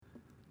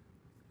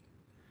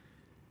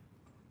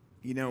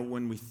You know,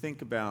 when we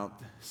think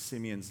about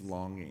Simeon's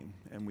longing,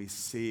 and we'll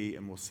see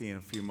in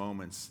a few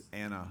moments,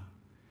 Anna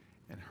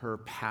and her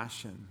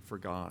passion for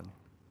God,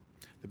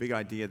 the big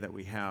idea that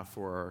we have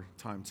for our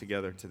time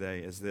together today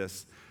is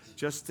this: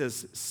 just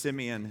as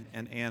Simeon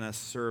and Anna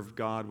served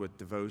God with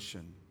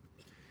devotion,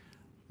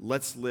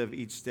 let's live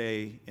each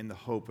day in the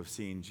hope of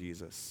seeing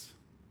Jesus.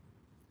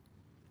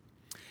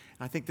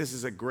 I think this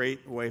is a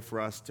great way for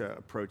us to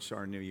approach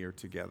our new year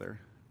together.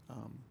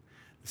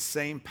 The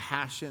same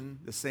passion,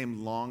 the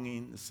same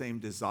longing, the same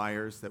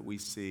desires that we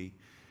see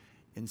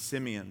in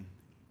Simeon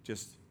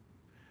just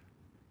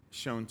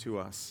shown to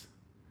us.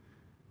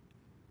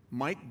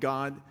 Might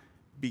God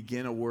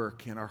begin a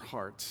work in our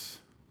hearts,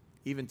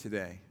 even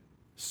today,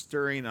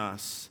 stirring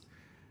us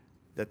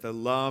that the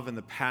love and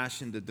the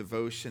passion, the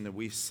devotion that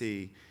we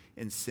see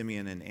in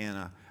Simeon and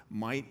Anna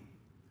might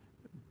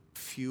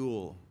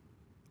fuel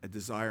a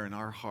desire in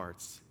our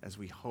hearts as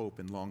we hope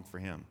and long for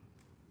him.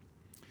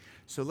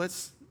 So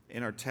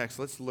in our text,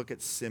 let's look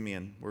at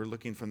Simeon. We're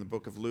looking from the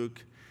book of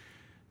Luke,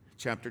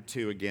 chapter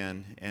 2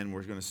 again, and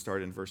we're going to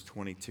start in verse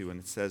 22.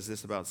 And it says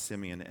this about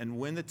Simeon: "And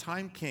when the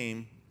time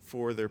came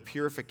for their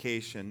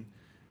purification,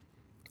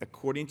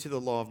 according to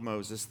the law of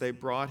Moses, they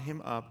brought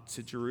him up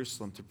to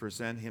Jerusalem to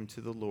present him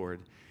to the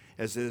Lord.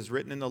 As it is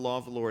written in the law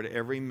of the Lord,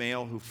 every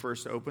male who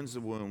first opens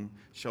the womb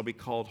shall be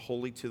called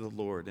holy to the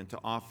Lord, and to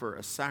offer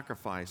a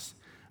sacrifice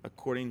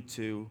according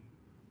to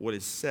what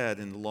is said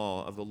in the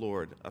law of the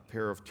Lord, a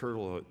pair of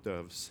turtle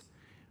doves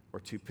or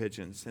 2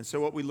 pigeons." And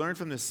so what we learn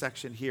from this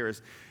section here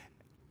is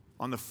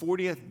on the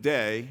 40th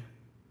day,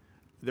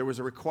 there was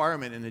a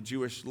requirement in the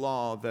Jewish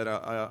law that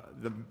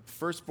the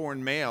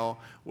firstborn male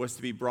was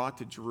to be brought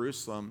to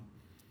Jerusalem,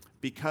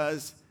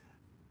 because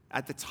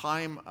at the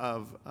time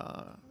of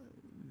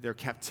their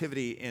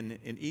captivity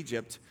in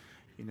Egypt,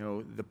 you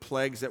know, the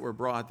plagues that were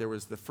brought, there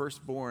was the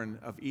firstborn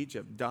of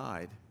Egypt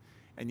died,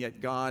 and yet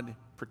God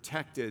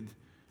protected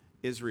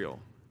Israel,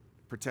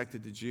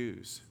 protected the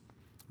Jews.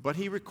 But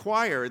he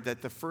required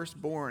that the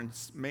firstborn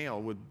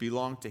male would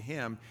belong to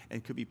him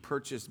and could be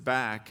purchased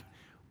back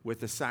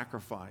with a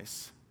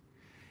sacrifice.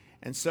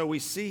 And so we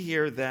see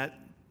here that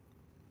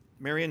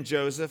Mary and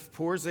Joseph,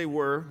 poor as they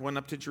were, went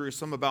up to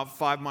Jerusalem, about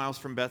 5 miles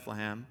from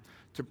Bethlehem,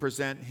 to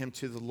present him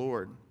to the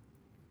Lord.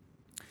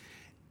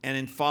 And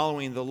in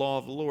following the law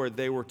of the Lord,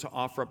 they were to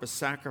offer up a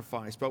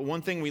sacrifice. But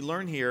one thing we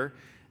learn here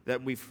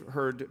that we've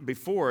heard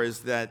before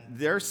is that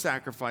their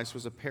sacrifice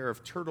was a pair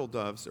of turtle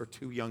doves or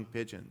 2 young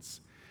pigeons.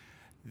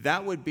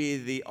 That would be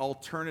the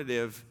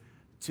alternative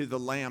to the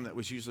lamb that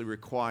was usually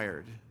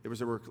required. There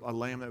was a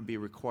lamb that would be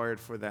required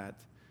for that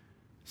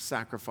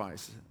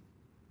sacrifice,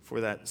 for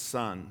that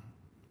son.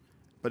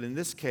 But in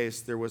this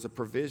case, there was a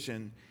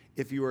provision,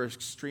 if you were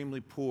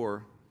extremely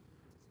poor,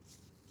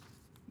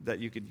 that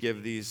you could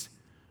give these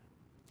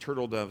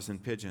turtle doves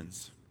and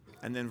pigeons.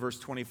 And then verse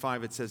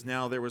 25, it says,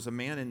 "Now there was a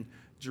man in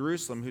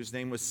Jerusalem whose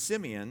name was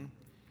Simeon,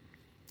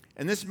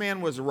 and this man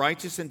was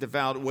righteous and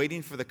devout,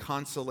 waiting for the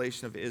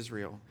consolation of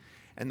Israel.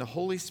 And the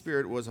Holy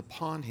Spirit was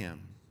upon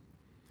him.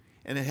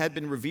 And it had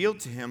been revealed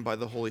to him by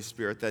the Holy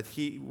Spirit that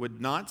he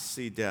would not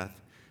see death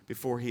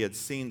before he had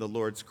seen the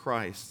Lord's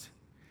Christ.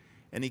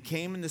 And he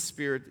came in the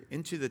Spirit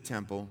into the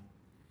temple.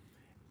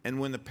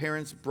 And when the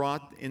parents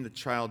brought in the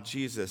child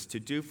Jesus to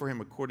do for him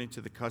according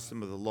to the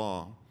custom of the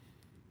law,"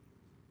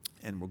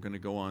 and we're going to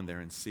go on there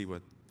and see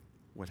what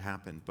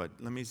happened. But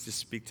let me just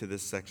speak to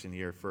this section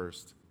here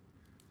first.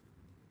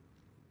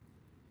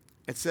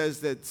 It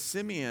says that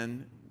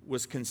Simeon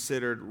was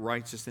considered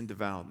righteous and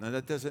devout. Now,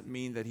 that doesn't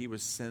mean that he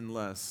was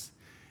sinless.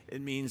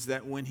 It means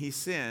that when he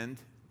sinned,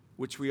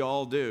 which we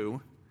all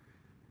do,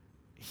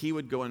 he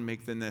would go and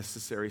make the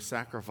necessary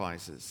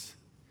sacrifices.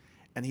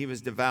 And he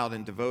was devout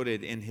and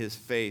devoted in his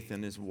faith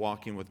and his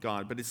walking with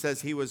God. But it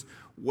says he was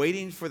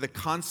waiting for the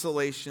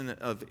consolation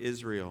of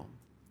Israel.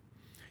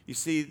 You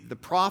see, the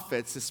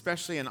prophets,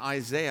 especially in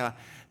Isaiah,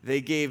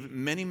 they gave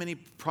many, many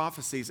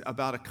prophecies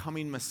about a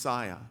coming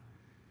Messiah.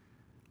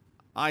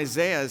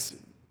 Isaiah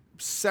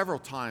several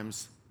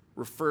times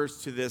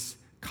refers to this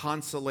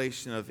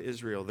consolation of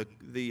Israel,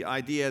 the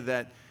idea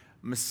that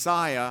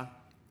Messiah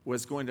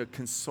was going to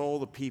console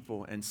the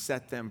people and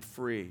set them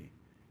free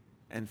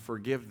and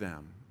forgive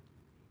them.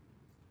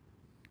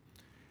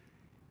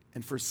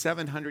 And for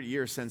 700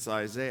 years since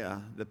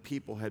Isaiah, the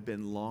people had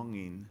been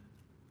longing,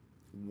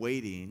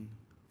 waiting,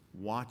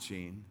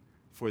 watching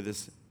for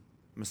this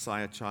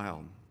Messiah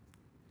child.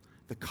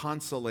 The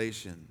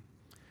consolation.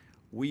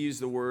 We use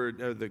the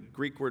word, or the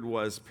Greek word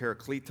was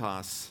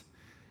parakletos.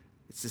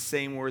 It's the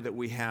same word that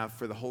we have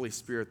for the Holy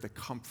Spirit, the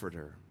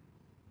Comforter.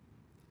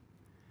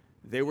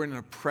 They were an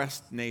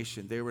oppressed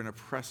nation. They were an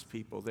oppressed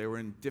people. They were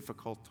in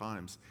difficult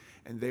times.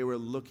 And they were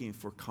looking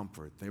for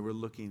comfort. They were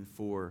looking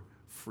for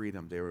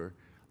freedom. They were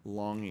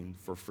longing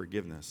for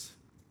forgiveness.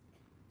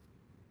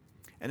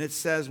 And it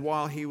says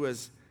while he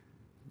was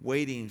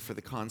waiting for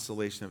the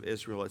consolation of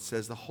Israel, it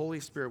says the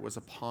Holy Spirit was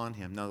upon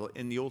him. Now,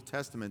 in the Old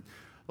Testament,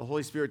 the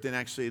Holy Spirit didn't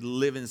actually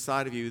live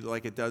inside of you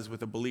like it does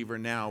with a believer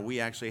now. We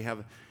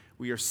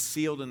We are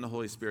sealed in the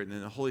Holy Spirit,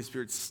 and the Holy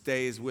Spirit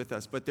stays with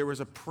us. But there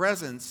was a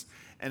presence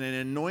and an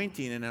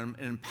anointing and an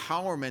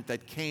empowerment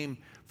that came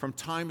from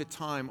time to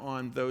time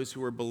on those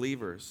who were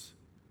believers.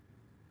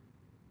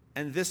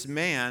 And this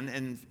man,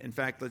 and in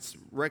fact, let's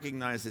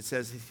recognize it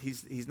says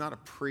he's not a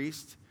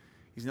priest,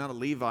 he's not a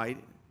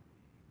Levite,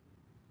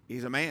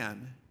 he's a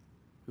man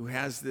who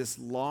has this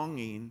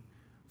longing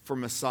for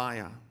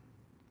Messiah.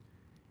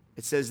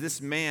 It says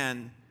this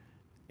man,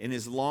 in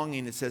his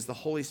longing, it says the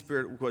Holy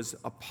Spirit was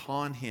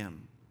upon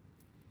him,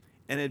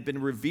 and it had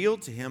been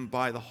revealed to him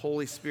by the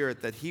Holy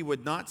Spirit that he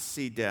would not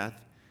see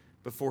death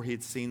before he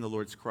had seen the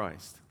Lord's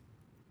Christ.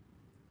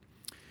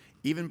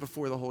 Even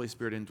before the Holy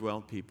Spirit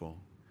indwelt people,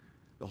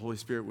 the Holy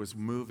Spirit was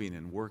moving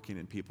and working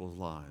in people's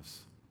lives.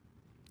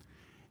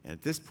 And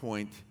at this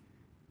point,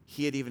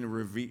 he had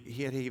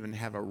even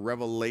have a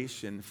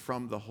revelation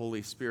from the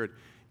Holy Spirit.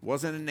 It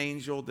wasn't an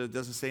angel. It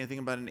doesn't say anything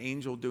about an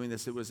angel doing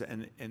this. It was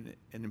an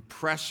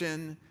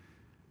impression,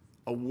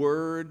 a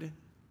word,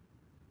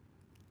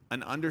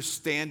 an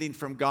understanding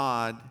from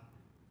God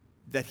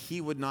that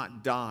he would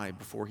not die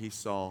before he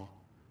saw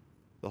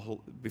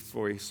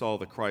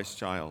the Christ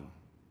child,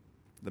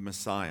 the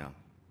Messiah.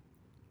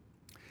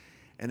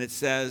 And it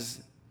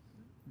says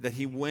that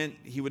he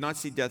would not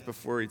see death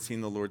before he'd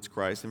seen the Lord's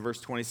Christ. In verse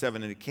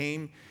 27, and it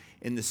came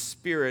in the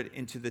Spirit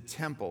into the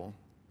temple.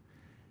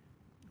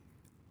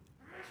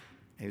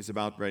 He was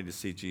about ready to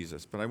see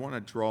Jesus. But I want to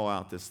draw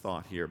out this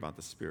thought here about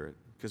the Spirit,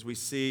 because we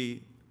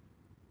see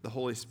the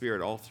Holy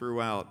Spirit all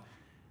throughout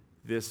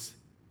this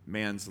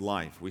man's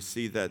life. We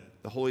see that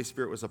the Holy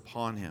Spirit was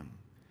upon him.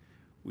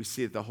 We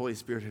see that the Holy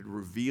Spirit had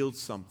revealed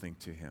something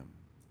to him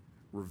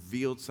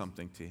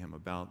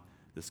about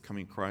this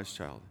coming Christ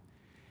child.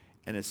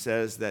 And it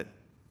says that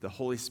the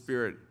Holy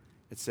Spirit,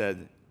 it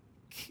said,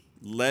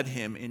 led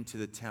him into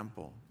the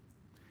temple.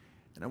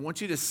 And I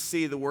want you to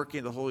see the working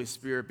of the Holy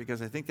Spirit,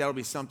 because I think that'll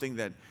be something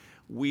that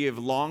we have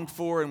longed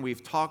for and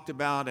we've talked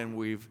about and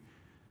we've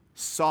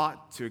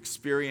sought to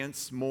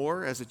experience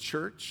more as a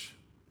church.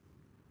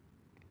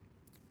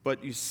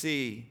 But you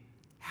see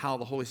how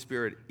the Holy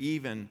Spirit,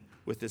 even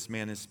with this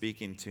man, is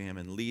speaking to him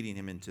and leading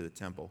him into the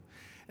temple.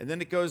 And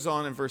then it goes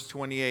on in verse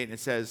 28, and it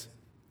says,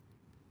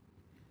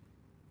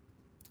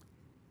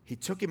 he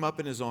took him up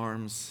in his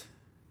arms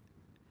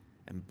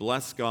and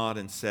blessed God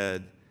and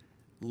said,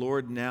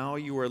 Lord, now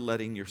you are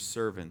letting your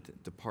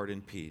servant depart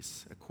in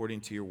peace,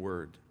 according to your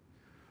word.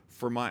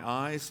 For my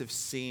eyes have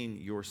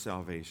seen your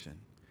salvation,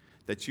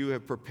 that you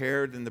have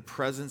prepared in the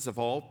presence of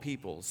all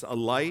peoples a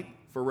light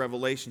for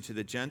revelation to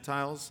the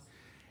Gentiles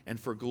and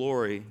for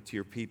glory to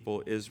your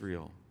people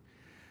Israel.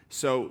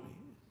 So,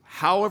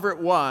 however it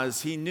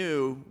was, he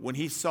knew when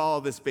he saw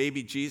this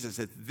baby Jesus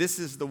that this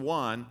is the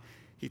one.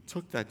 He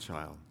took that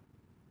child,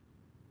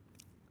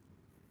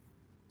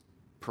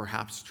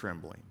 perhaps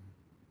trembling,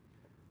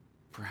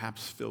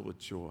 perhaps filled with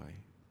joy,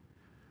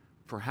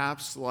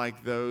 perhaps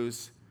like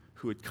those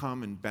who had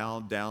come and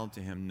bowed down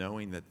to him,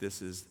 knowing that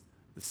this is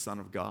the Son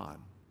of God.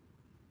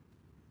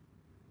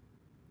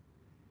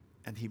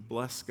 And he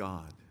blessed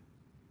God.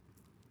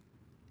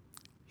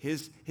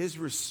 His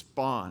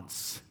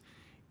response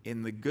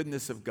in the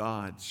goodness of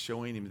God,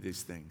 showing him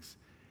these things,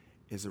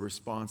 is a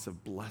response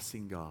of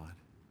blessing God,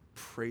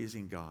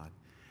 praising God.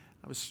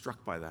 I was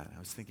struck by that. I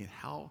was thinking,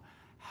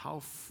 how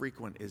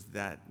frequent is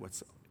that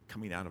what's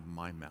coming out of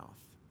my mouth?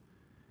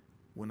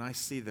 When I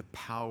see the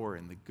power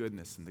and the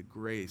goodness and the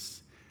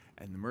grace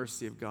and the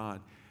mercy of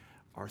God,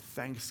 are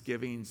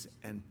thanksgivings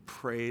and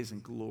praise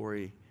and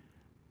glory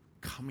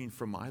coming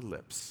from my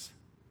lips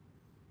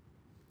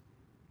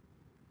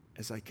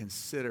as I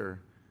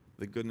consider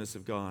the goodness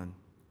of God. And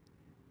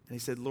he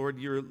said, Lord,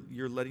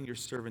 you're letting your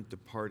servant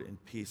depart in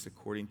peace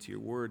according to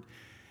your word.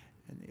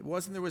 And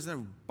there wasn't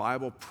a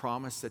Bible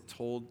promise that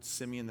told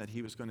Simeon that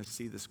he was going to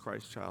see this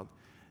Christ child.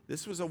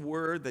 This was a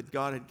word that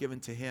God had given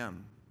to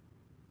him.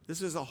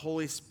 This was a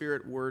Holy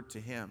Spirit word to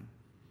him.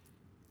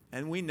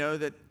 And we know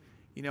that,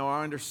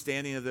 our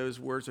understanding of those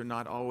words are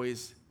not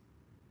always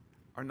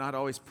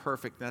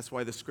perfect. That's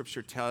why the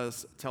scripture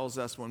tells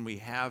us when we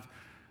have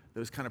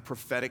those kind of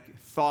prophetic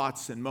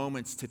thoughts and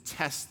moments to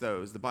test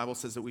those. The Bible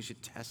says that we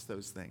should test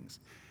those things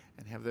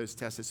and have those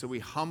tested. So we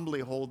humbly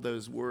hold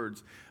those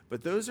words.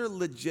 But those are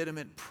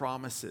legitimate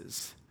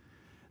promises.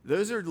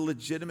 Those are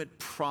legitimate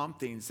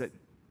promptings that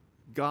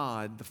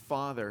God, the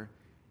Father,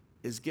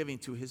 is giving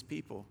to his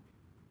people.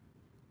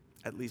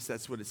 At least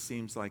that's what it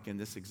seems like in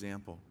this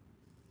example.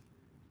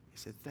 He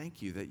said,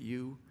 thank you that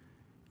you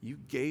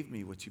gave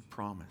me what you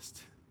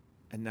promised,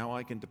 and now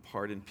I can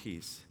depart in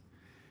peace.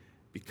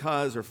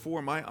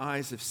 For my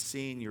eyes have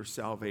seen your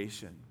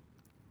salvation.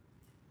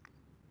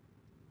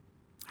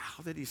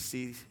 How did he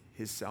see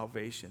his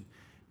salvation?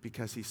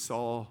 Because he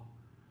saw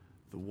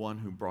the one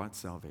who brought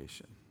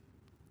salvation.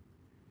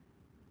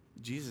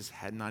 Jesus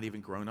had not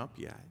even grown up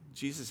yet.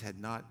 Jesus had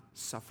not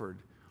suffered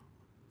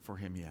for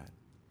him yet.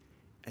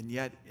 And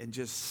yet, and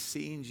just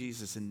seeing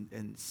Jesus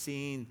and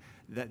seeing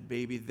that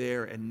baby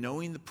there and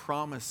knowing the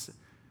promise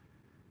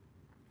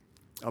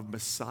of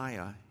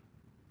Messiah,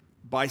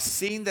 by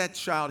seeing that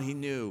child, he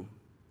knew,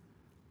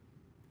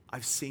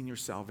 I've seen your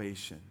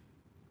salvation.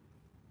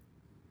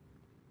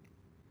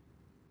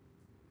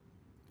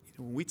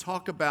 When we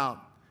talk about,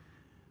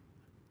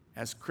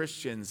 as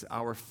Christians,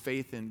 our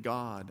faith in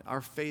God,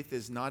 our faith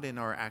is not in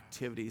our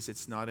activities,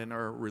 it's not in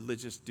our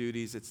religious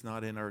duties, it's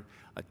not in our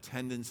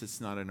attendance, it's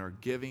not in our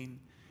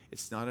giving,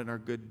 it's not in our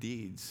good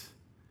deeds.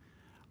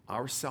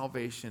 Our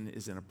salvation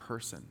is in a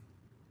person.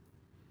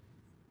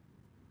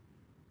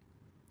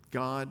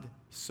 God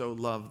so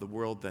loved the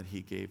world that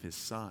he gave his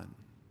Son.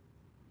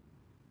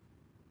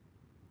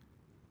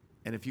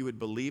 And if you would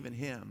believe in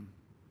him,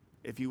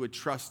 if you would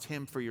trust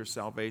him for your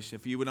salvation,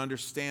 if you would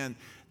understand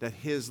that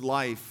his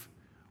life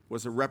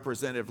was a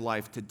representative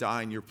life to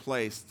die in your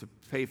place, to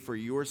pay for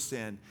your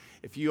sin,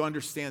 if you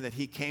understand that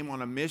he came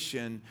on a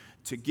mission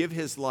to give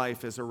his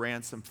life as a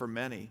ransom for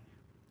many,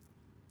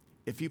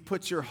 if you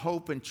put your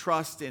hope and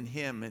trust in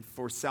him and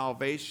for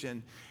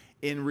salvation,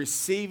 in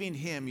receiving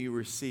him, you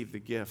receive the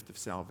gift of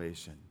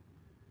salvation.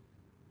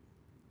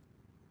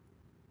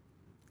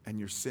 And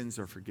your sins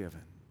are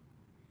forgiven.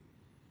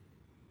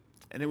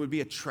 And it would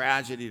be a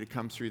tragedy to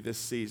come through this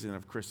season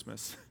of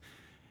Christmas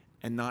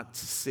and not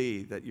to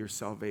see that your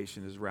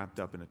salvation is wrapped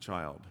up in a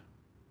child,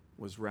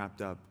 was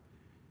wrapped up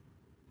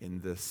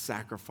in the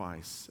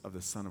sacrifice of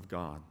the Son of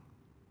God.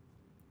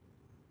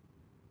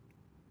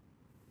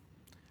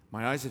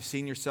 My eyes have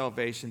seen your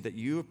salvation, that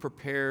you have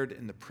prepared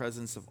in the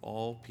presence of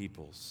all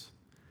peoples,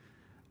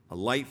 a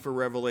light for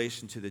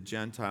revelation to the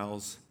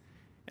Gentiles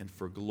and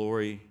for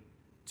glory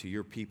to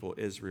your people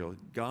Israel.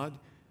 God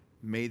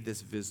made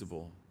this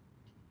visible,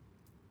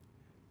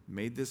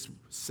 made this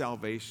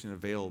salvation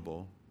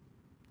available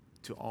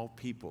to all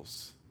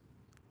peoples,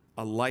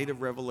 a light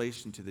of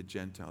revelation to the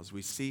Gentiles.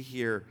 We see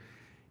here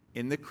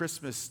in the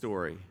Christmas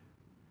story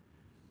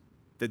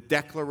the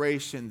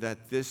declaration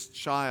that this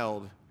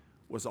child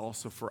was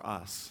also for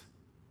us.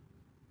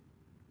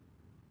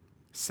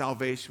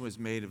 Salvation was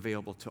made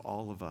available to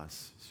all of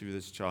us through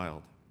this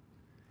child.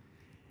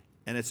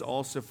 And it's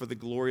also for the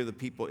glory of the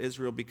people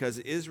Israel, because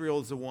Israel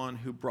is the one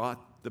who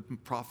brought the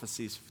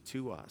prophecies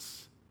to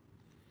us.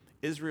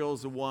 Israel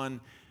is the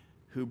one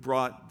who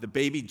brought the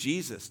baby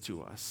Jesus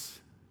to us.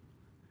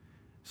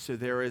 So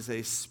there is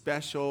a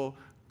special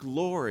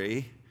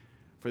glory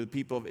for the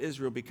people of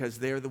Israel because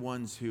they're the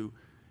ones who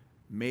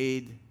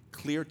made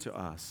clear to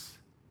us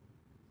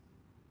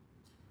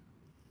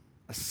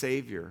a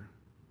Savior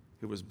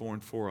who was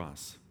born for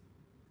us.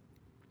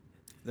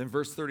 Then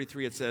verse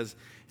 33, it says,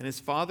 "And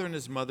his father and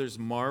his mothers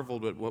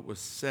marveled at what was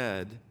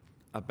said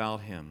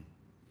about him.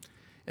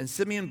 And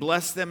Simeon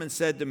blessed them and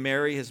said to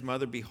Mary, his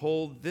mother,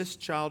 Behold, this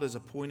child is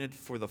appointed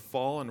for the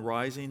fall and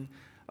rising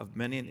of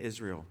many in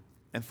Israel,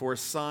 and for a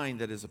sign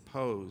that is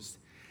opposed.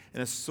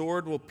 And a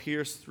sword will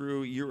pierce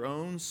through your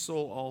own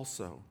soul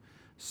also,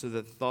 so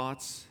that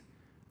thoughts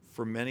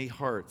from many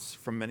hearts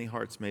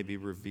may be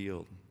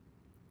revealed."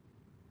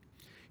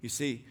 You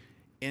see,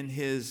 in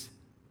his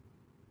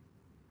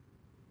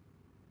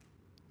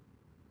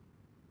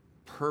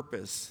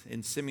purpose,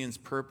 in Simeon's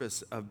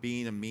purpose of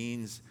being a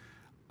means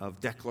of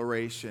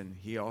declaration,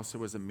 he also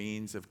was a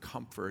means of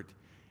comfort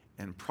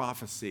and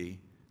prophecy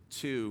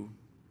to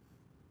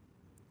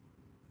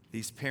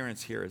these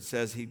parents here. It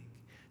says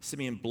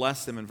Simeon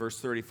blessed them in verse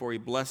 34. He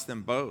blessed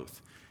them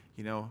both,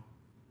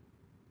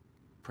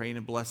 praying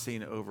a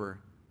blessing over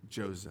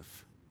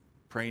Joseph,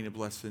 praying a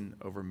blessing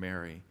over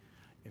Mary.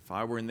 If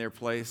I were in their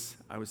place,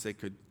 I would say,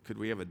 could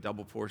we have a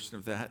double portion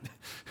of that,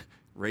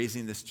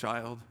 raising this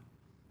child?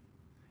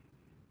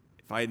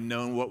 If I had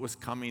known what was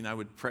coming, I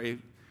would pray,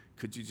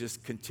 could you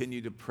just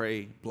continue to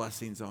pray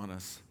blessings on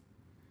us?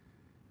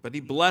 But he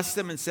blessed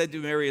them and said to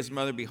Mary, his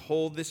mother,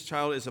 Behold, this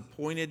child is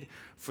appointed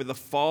for the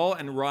fall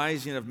and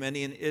rising of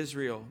many in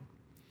Israel.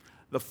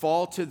 The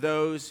fall to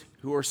those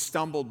who are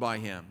stumbled by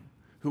him,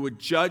 who would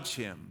judge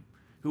him,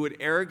 who would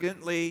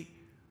arrogantly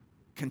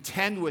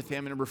contend with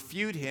him and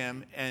refute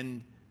him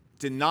and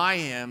deny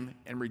him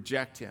and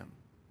reject him.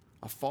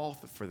 A fall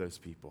for those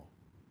people.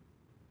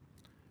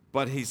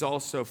 But he's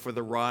also for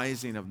the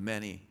rising of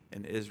many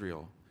in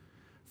Israel,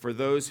 for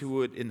those who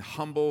would in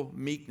humble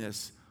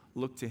meekness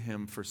look to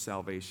him for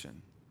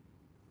salvation.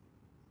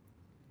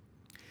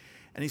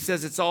 And he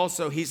says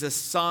he's a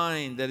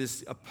sign that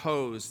is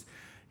opposed.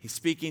 He's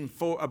speaking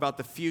about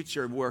the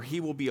future where he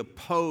will be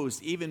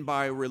opposed even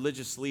by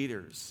religious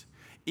leaders,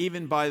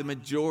 even by the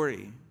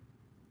majority,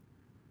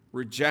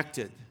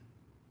 rejected.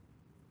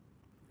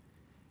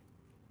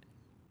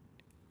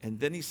 And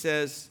then he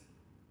says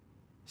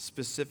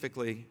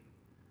specifically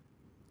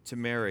to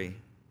Mary,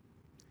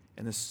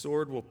 and the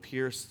sword will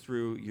pierce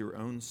through your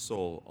own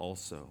soul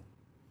also.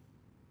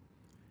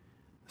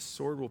 A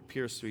sword will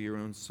pierce through your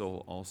own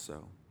soul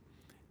also.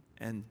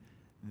 And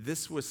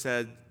this was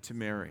said to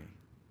Mary.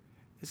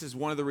 This is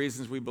one of the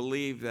reasons we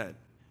believe that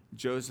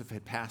Joseph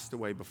had passed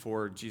away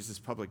before Jesus'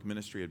 public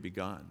ministry had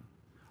begun.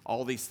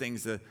 All these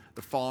things, the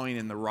falling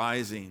and the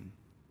rising,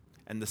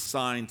 and the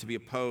sign to be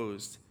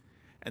opposed,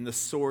 and the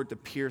sword to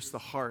pierce the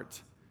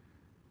heart.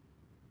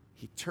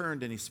 He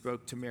turned and he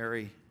spoke to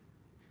Mary.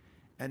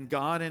 And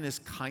God in his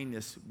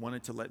kindness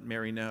wanted to let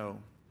Mary know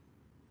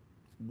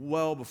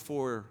well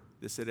before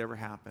this had ever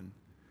happened,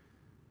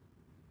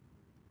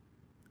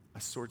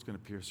 a sword's going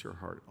to pierce your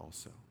heart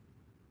also.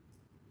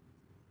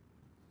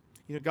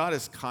 You know, God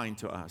is kind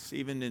to us,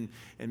 even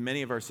in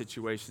many of our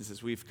situations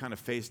as we've kind of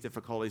faced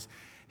difficulties.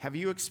 Have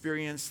you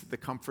experienced the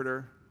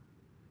Comforter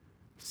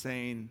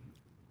saying,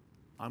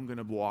 I'm going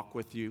to walk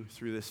with you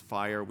through this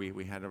fire?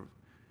 We had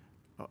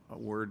a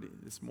word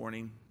this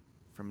morning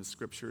from the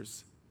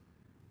Scriptures.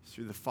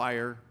 Through the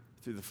fire,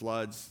 through the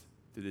floods,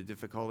 through the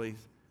difficulties,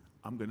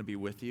 I'm going to be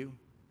with you.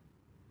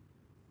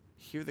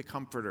 Hear the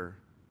Comforter.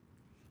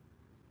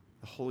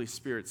 The Holy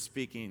Spirit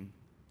speaking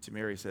to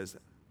Mary says,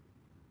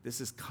 this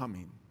is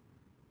coming.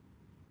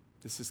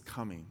 This is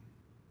coming.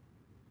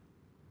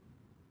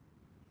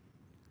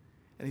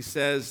 And he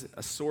says,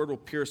 a sword will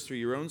pierce through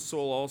your own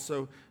soul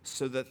also,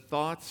 so that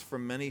thoughts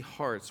from many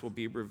hearts will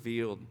be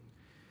revealed.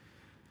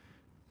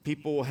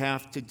 People will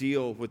have to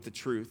deal with the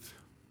truth.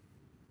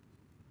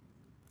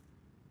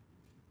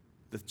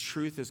 The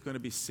truth is going to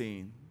be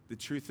seen. The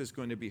truth is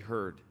going to be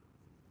heard.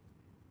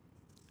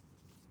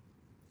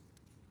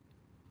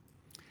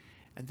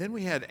 And then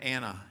we had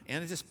Anna.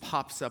 Anna just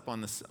pops up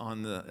on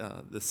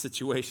the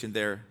situation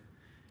there.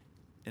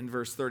 In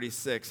verse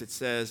 36, it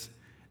says,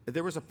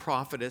 there was a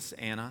prophetess,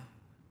 Anna,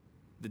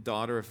 the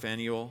daughter of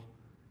Phanuel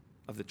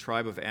of the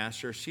tribe of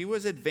Asher. She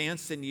was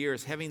advanced in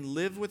years, having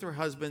lived with her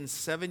husband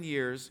 7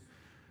 years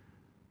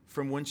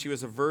from when she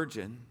was a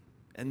virgin,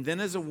 and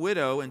then as a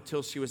widow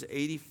until she was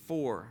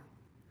 84.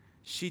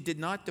 She did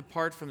not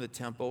depart from the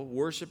temple,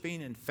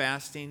 worshiping and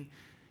fasting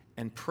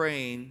and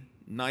praying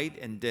night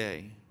and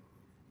day.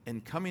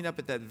 And coming up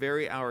at that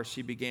very hour,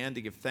 she began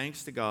to give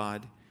thanks to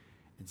God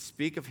and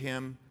speak of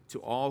him to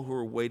all who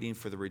were waiting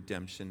for the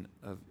redemption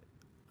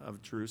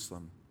of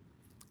Jerusalem.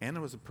 Anna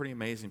was a pretty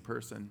amazing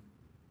person.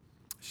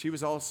 She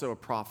was also a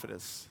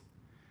prophetess.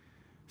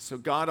 So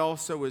God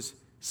also was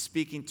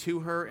speaking to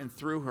her and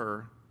through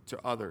her to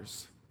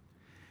others.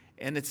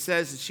 And it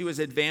says that she was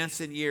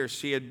advanced in years.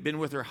 She had been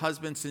with her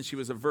husband since she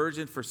was a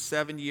virgin for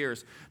 7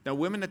 years. Now,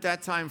 women at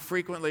that time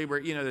frequently were,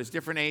 there's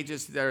different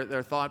ages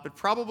they're thought, but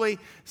probably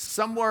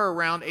somewhere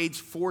around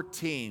age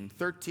 14,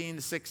 13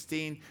 to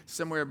 16,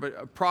 somewhere, but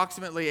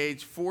approximately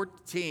age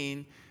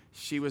 14,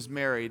 she was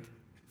married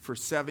for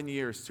 7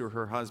 years to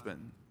her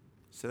husband.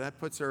 So that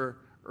puts her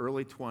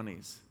early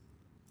 20s.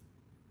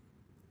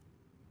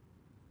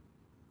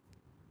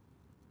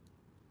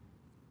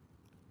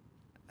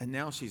 And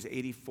now she's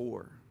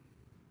 84.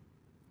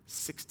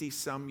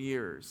 60-some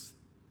years.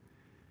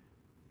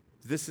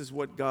 This is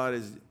what God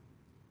is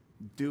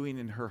doing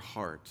in her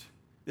heart.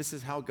 This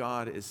is how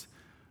God is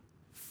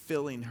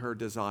filling her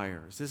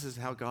desires. This is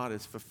how God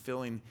is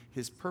fulfilling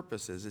his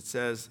purposes. It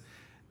says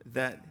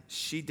that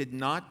she did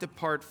not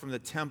depart from the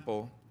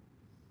temple,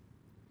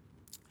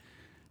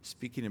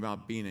 speaking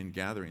about being in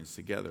gatherings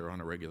together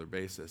on a regular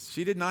basis.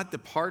 She did not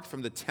depart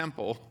from the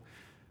temple,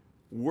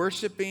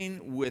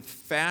 worshiping with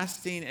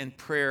fasting and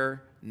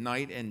prayer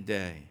night and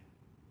day.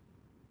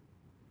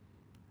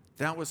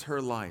 That was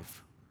her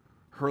life.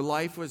 Her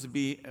life was to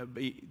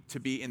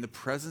be in the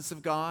presence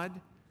of God,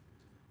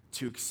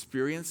 to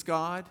experience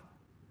God,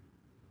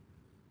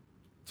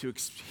 to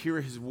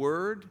hear his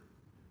word,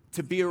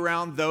 to be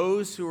around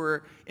those who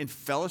were in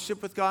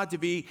fellowship with God, to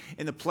be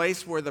in the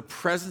place where the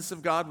presence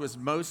of God was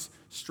most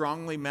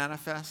strongly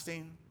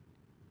manifesting.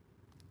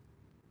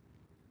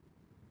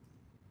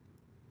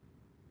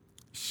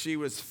 She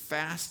was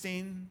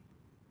fasting.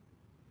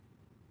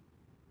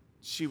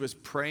 She was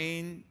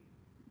praying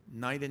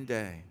night and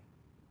day.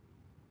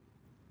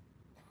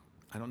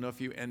 I don't know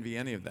if you envy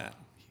any of that.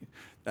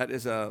 That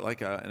is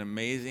an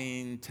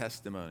amazing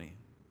testimony.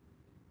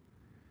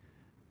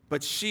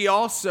 But she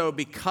also,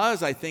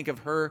 because I think of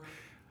her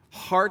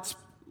heart's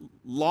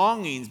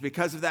longings,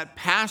 because of that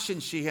passion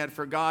she had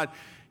for God,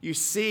 you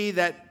see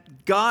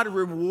that God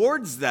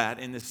rewards that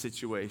in this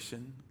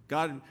situation.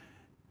 God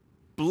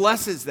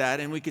blesses that,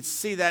 and we could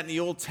see that in the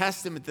Old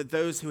Testament, that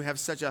those who have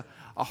such a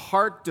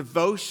heart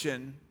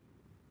devotion,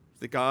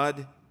 that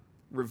God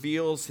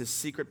reveals his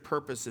secret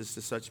purposes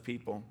to such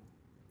people.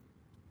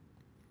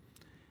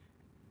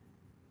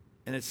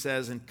 And it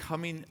says, and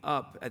coming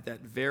up at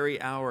that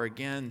very hour,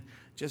 again,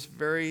 just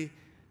very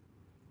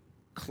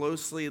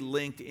closely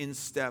linked in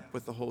step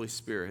with the Holy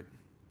Spirit.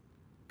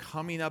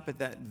 Coming up at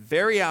that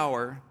very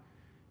hour,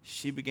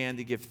 she began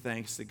to give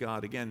thanks to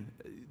God. Again,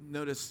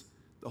 notice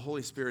the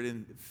Holy Spirit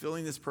in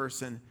filling this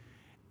person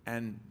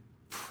and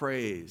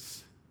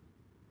praise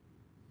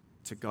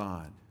to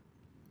God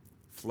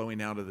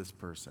flowing out of this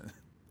person.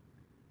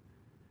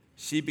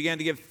 She began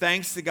to give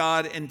thanks to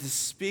God and to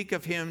speak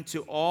of him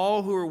to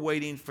all who were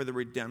waiting for the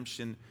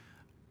redemption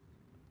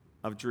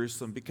of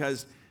Jerusalem,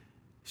 because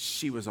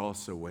she was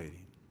also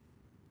waiting.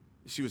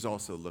 She was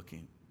also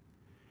looking.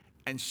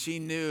 And she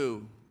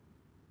knew,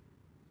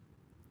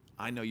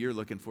 I know you're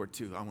looking for it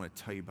too. I want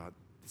to tell you about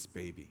this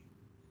baby.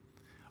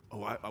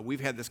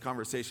 We've had this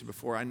conversation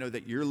before. I know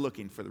that you're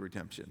looking for the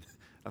redemption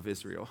of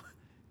Israel.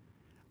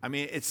 I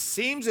mean, it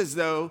seems as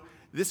though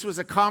this was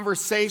a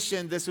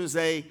conversation, this was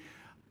a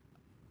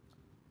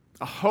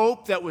a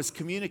hope that was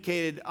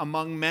communicated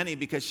among many,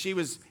 because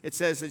it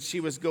says that she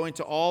was going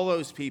to all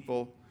those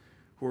people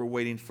who were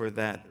waiting for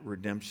that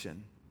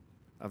redemption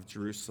of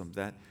Jerusalem,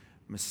 that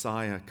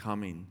Messiah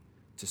coming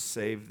to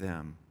save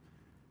them,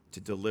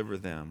 to deliver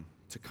them,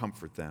 to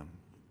comfort them.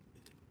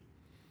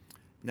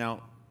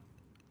 Now,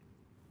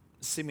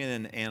 Simeon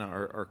and Anna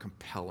are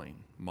compelling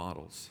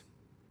models.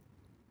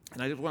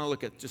 And I just want to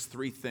look at just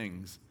 3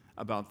 things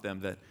about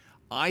them that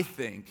I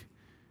think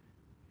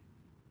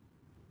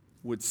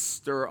would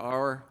stir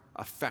our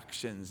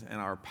affections and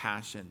our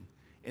passion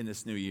in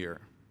this new year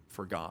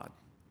for God.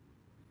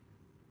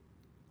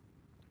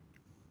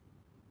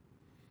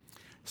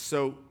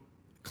 So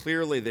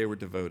clearly they were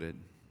devoted.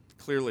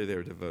 Clearly they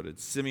were devoted.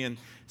 Simeon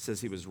says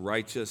he was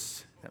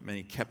righteous. That meant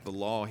he kept the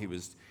law. He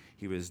was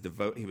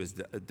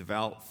a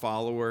devout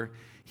follower.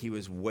 He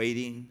was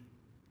waiting.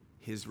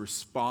 His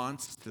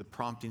response to the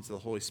promptings of the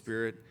Holy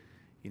Spirit,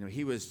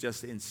 he was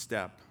just in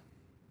step.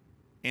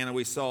 Anna,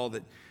 we saw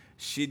that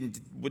she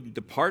wouldn't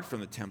depart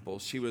from the temple.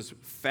 She was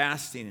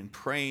fasting and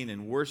praying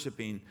and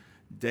worshiping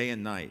day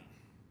and night.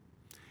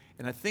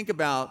 And I think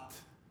about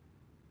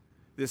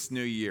this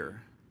new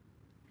year.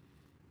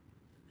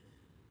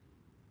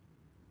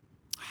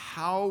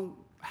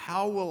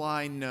 How will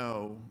I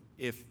know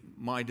if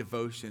my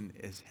devotion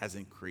has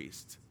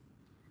increased?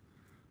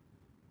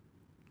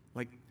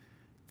 Like,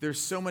 there's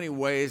so many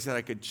ways that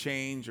I could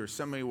change, or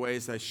so many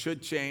ways I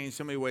should change,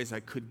 so many ways I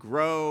could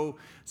grow,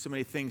 so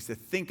many things to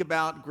think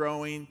about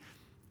growing.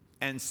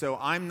 And so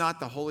I'm not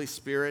the Holy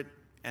Spirit,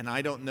 and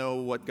I don't know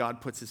what God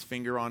puts his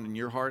finger on in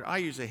your heart. I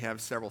usually have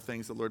several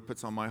things the Lord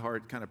puts on my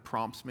heart, kind of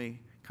prompts me,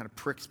 kind of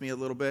pricks me a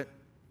little bit.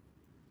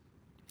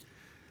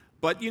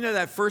 But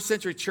that first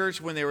century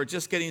church, when they were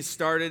just getting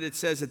started, it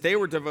says that they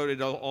were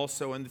devoted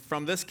also. And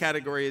from this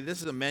category,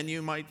 this is a menu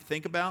you might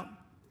think about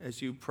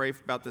as you pray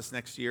about this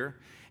next year.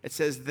 It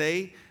says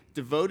they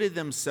devoted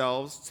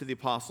themselves to the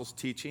apostles'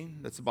 teaching,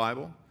 that's the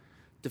Bible,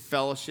 to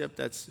fellowship,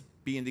 that's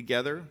being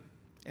together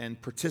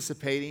and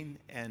participating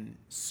and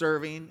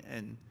serving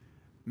and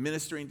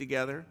ministering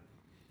together.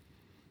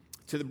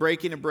 To the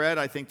breaking of bread,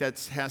 I think that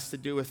has to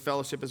do with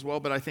fellowship as well,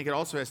 but I think it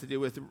also has to do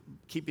with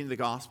keeping the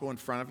gospel in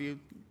front of you,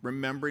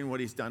 remembering what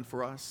he's done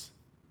for us,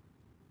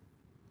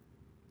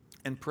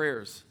 and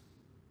prayers.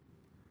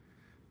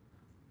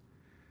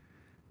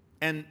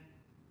 And,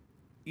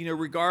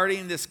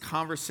 regarding this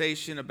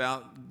conversation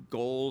about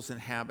goals and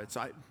habits,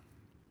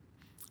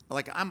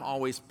 I'm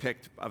always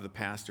picked of the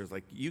pastors,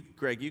 like,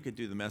 Greg, you could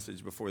do the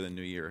message before the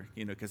new year,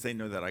 because they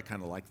know that I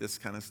kind of like this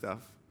kind of stuff,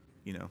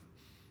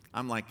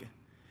 I'm like,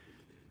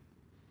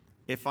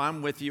 if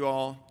I'm with you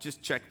all,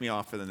 just check me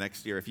off for the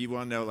next year. If you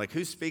want to know,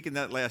 who's speaking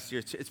that last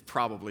year, it's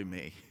probably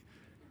me.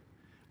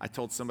 I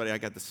told somebody I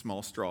got the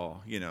small straw,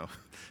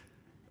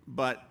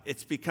 But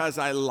it's because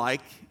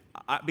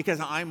because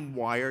I'm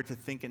wired to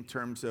think in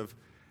terms of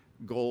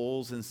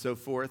goals and so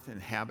forth,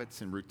 and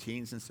habits and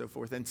routines and so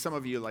forth. And some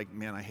of you are like,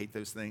 man, I hate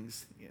those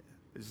things.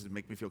 This just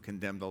make me feel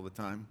condemned all the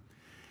time.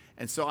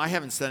 And so I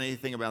haven't said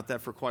anything about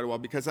that for quite a while,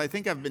 because I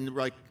think I've been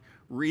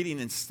reading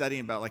and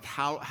studying about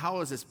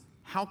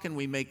how can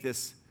we make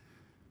this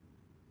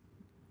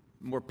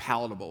more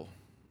palatable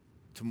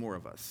to more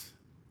of us?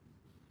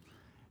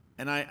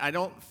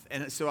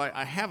 And so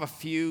I have a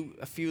few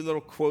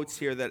little quotes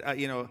here that,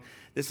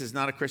 this is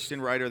not a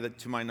Christian writer that,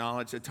 to my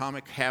knowledge.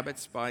 Atomic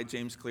Habits by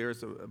James Clear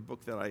is a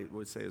book that I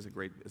would say is a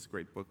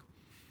great book.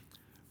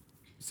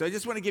 So I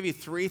just want to give you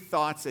 3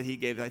 thoughts that he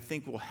gave that I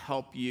think will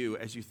help you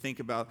as you think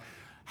about,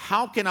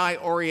 how can I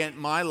orient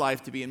my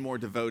life to being more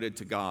devoted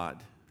to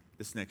God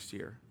this next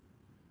year?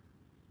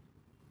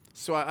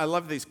 So I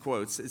love these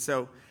quotes.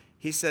 So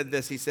he said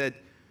this, he said,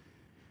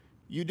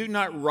 "You do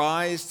not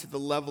rise to the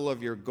level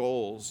of your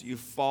goals, you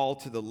fall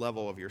to the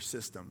level of your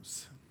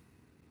systems."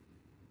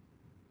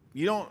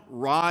 You don't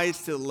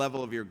rise to the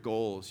level of your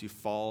goals, you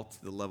fall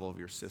to the level of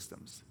your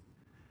systems.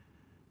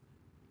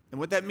 And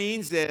what that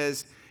means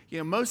is,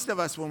 most of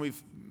us, when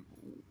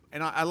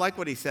and I like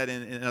what he said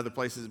in other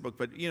places in the book,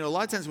 but, a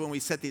lot of times when we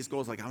set these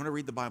goals, like, I want to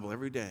read the Bible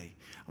every day.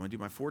 I'm going to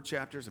do my 4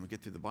 chapters. I'm going to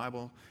get through the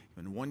Bible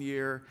in 1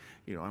 year.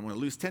 I want to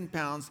lose 10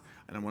 pounds,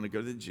 and I want to go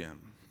to the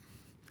gym.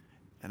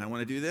 And I want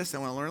to do this. I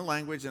want to learn a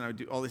language, and I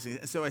do all these things.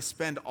 And so I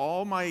spend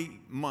all my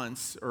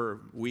months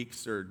or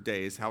weeks or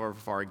days, however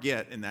far I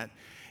get in that,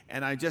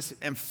 and I just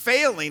am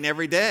failing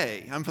every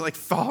day. I'm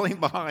falling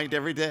behind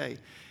every day.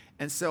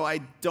 And so I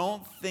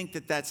don't think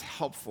that that's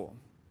helpful.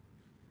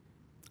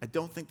 I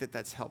don't think that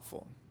that's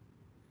helpful.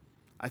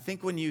 I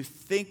think when you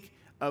think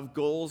of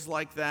goals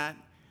like that,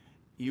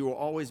 you will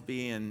always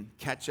be in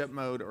catch-up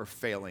mode or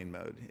failing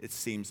mode, it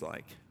seems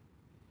like.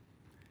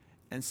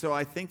 And so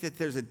I think that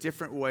there's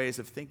different ways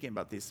of thinking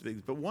about these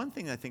things. But one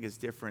thing I think is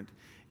different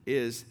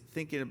is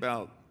thinking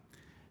about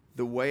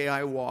the way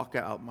I walk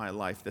out my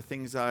life, the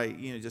things I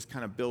just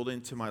kind of build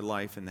into my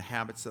life and the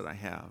habits that I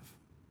have.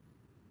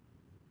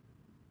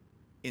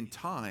 In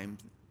time,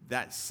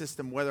 that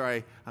system, whether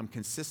I'm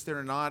consistent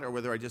or not, or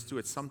whether I just do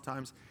it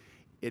sometimes,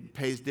 it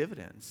pays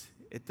dividends.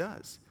 It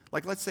does.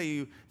 Like, let's say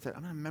you said,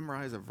 I'm going to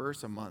memorize a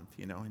verse a month,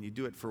 and you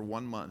do it for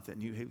 1 month,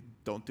 and you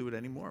don't do it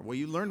anymore. Well,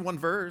 you learned one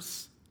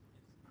verse,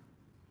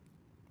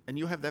 and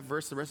you have that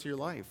verse the rest of your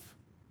life.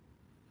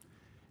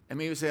 And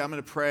maybe you say, I'm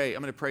going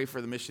to pray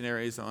for the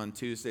missionaries on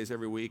Tuesdays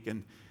every week,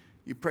 and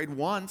you prayed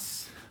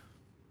once.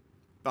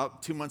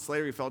 About 2 months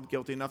later, you felt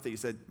guilty enough that you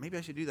said, maybe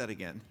I should do that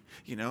again,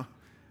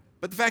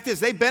 But the fact is,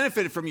 they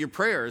benefited from your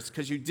prayers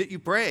because you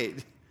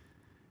prayed.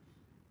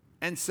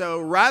 And so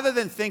rather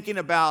than thinking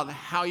about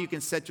how you can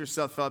set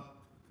yourself up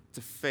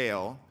to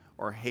fail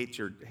or hate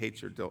your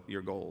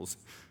goals,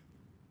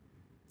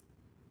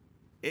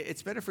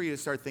 it's better for you to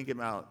start thinking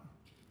about,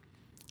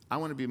 I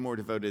want to be more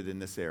devoted in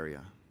this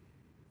area.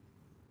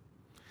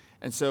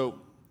 And so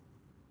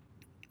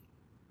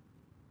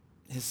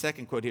his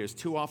second quote here is,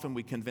 too often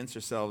we convince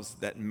ourselves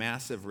that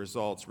massive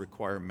results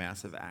require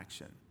massive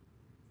action.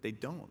 They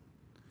don't.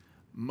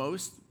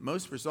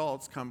 Most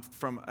results come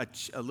from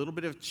a little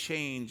bit of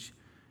change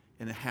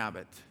in a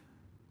habit.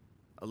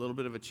 A little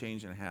bit of a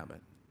change in a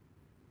habit.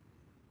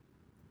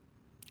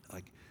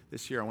 Like,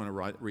 this year I want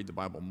to read the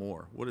Bible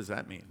more. What does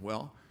that mean?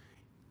 Well,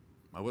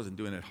 I wasn't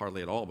doing it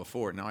hardly at all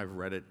before. Now I've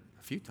read it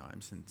a few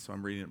times, and so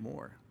I'm reading it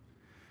more.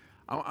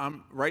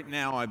 Right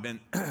now,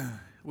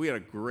 we had a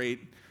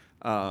great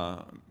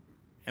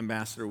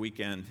ambassador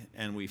weekend,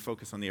 and we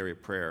focused on the area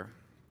of prayer.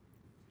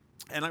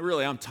 And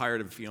I'm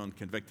tired of feeling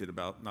convicted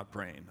about not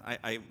praying.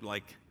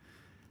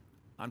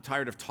 I'm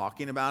tired of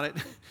talking about it,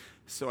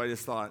 so I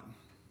just thought,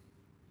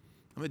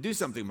 I'm going to do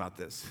something about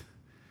this.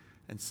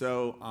 And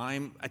so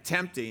I'm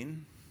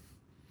attempting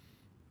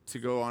to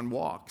go on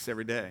walks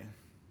every day.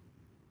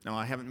 Now,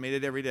 I haven't made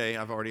it every day.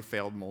 I've already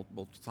failed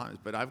multiple times,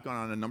 but I've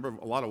gone on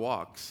a lot of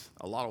walks.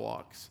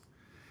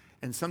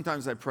 And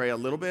sometimes I pray a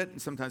little bit,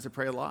 and sometimes I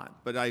pray a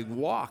lot. But I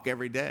walk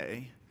every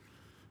day,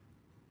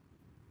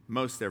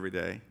 most every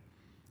day.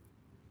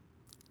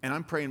 And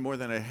I'm praying more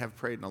than I have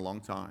prayed in a long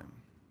time.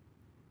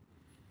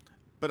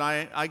 But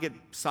I get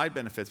side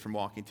benefits from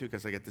walking, too,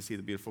 because I get to see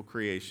the beautiful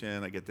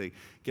creation. I get to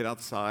get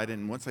outside,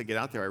 and once I get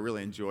out there, I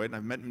really enjoy it. And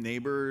I've met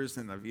neighbors,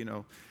 and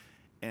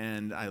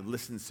and I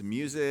listen to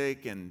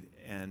music, and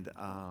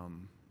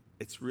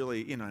it's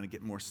really, and I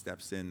get more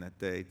steps in that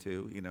day,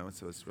 too,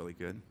 so it's really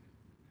good.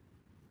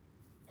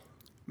 I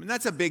mean,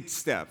 that's a big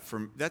step.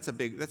 That's a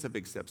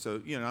big step.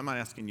 So, I'm not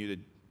asking you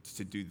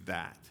to do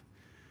that.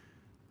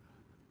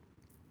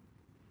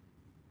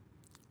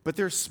 But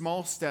there's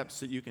small steps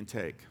that you can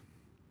take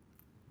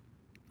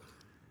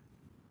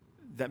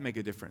that make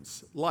a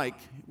difference. Like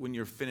when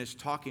you're finished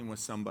talking with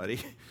somebody,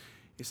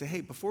 you say,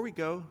 hey, before we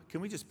go,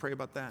 can we just pray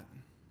about that?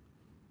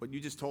 What you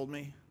just told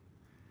me?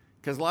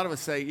 Because a lot of us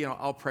say,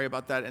 I'll pray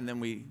about that, and then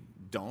we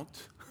don't.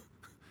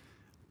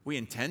 We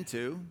intend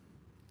to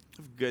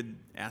have good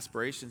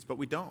aspirations, but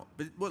we don't.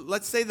 But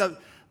let's say the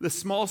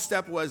small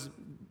step was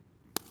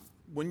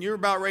when you're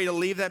about ready to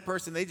leave that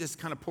person, they just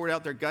kind of poured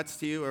out their guts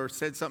to you or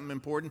said something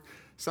important,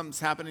 something's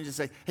happening, just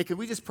say, hey, can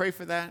we just pray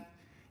for that?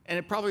 And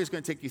it probably is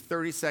going to take you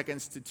 30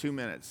 seconds to 2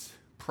 minutes,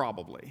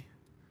 probably.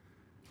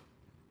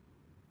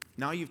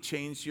 Now you've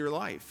changed your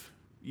life.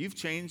 You've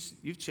changed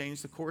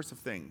the course of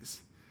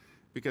things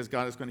because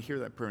God is going to hear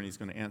that prayer and he's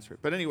going to answer it.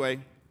 But anyway,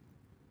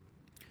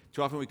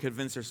 too often we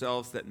convince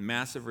ourselves that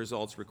massive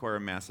results require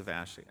massive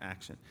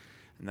action.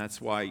 And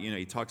that's why,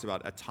 he talks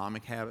about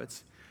atomic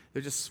habits.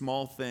 They're just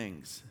small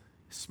things.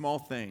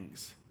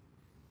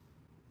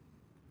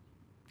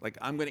 Like,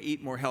 I'm going to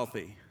eat more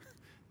healthy.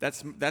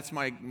 That's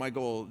my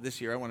goal this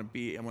year. I want to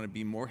be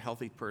a more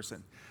healthy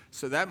person.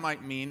 So that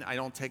might mean I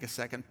don't take a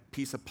second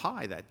piece of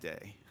pie that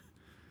day.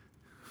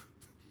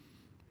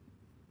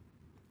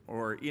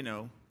 Or,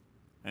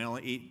 I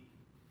only eat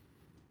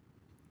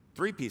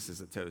 3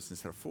 pieces of toast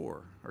instead of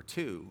 4 or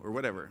 2 or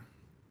whatever.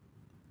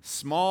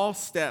 Small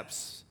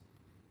steps.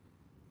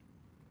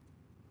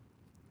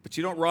 But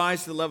you don't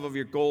rise to the level of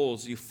your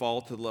goals, you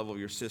fall to the level of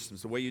your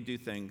systems. The way you do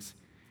things,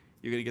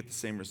 you're going to get the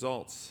same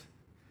results.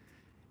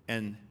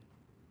 And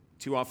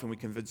too often we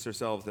convince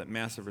ourselves that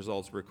massive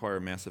results require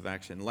massive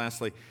action. And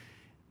lastly,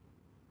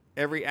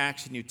 every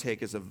action you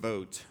take is a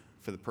vote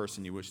for the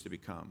person you wish to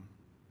become.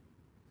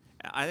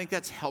 I think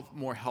that's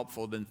more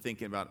helpful than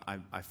thinking about,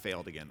 I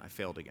failed again. I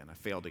didn't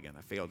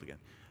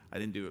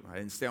do it. I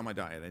didn't stay on my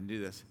diet. I didn't do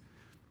this.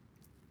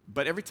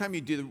 But every time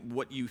you do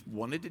what you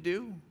wanted to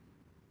do,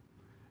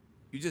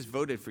 you just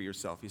voted for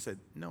yourself. You said,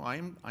 no,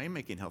 I am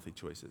making healthy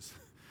choices.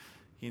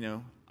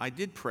 I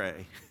did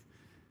pray.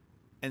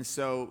 And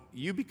so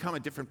you become a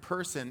different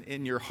person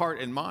in your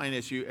heart and mind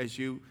as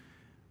you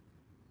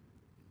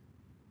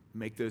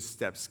make those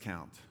steps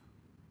count.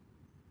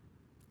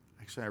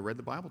 Actually, I read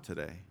the Bible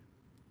today.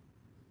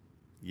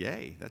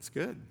 Yay, that's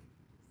good.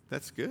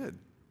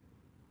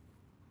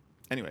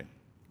 Anyway,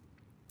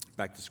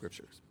 back to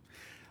scriptures.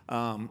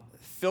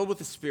 Filled with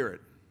the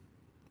Spirit.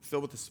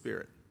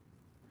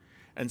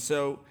 And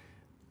so,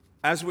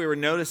 as we were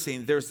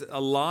noticing, there's a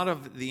lot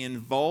of the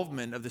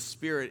involvement of the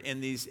Spirit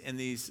in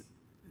these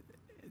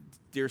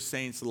dear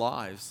saints'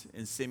 lives,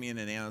 in Simeon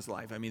and Anna's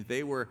life. I mean,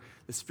 the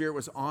Spirit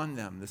was on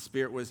them. The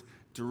Spirit was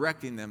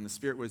directing them. The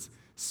Spirit was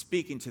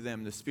speaking to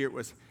them. The Spirit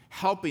was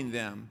helping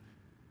them.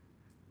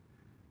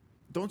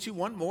 Don't you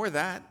want more of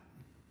that?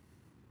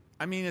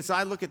 I mean, as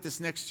I look at this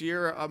next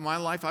year of my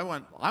life, I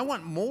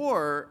want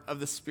more of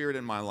the Spirit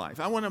in my life.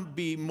 I want to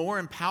be more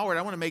empowered.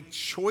 I want to make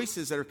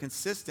choices that are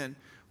consistent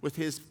with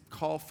His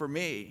call for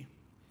me.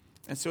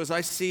 And so as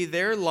I see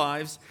their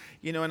lives,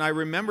 and I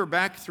remember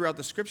back throughout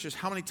the Scriptures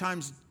how many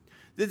times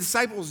the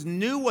disciples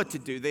knew what to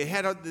do. They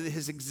had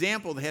His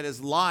example. They had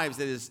His lives,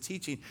 they had His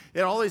teaching.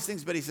 They had all these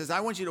things, but He says, I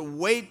want you to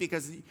wait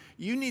because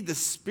you need the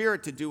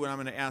Spirit to do what I'm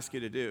going to ask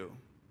you to do.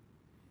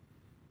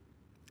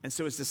 And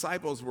so His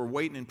disciples were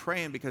waiting and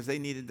praying because they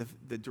needed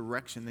the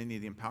direction. They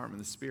needed the empowerment of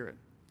the Spirit.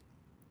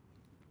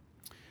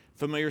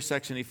 Familiar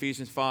section,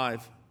 Ephesians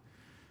 5.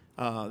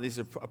 These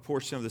are a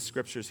portion of the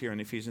Scriptures here in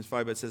Ephesians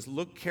 5. But it says,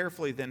 look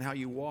carefully then how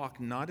you walk,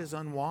 not as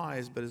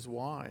unwise, but as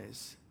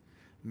wise,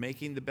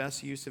 making the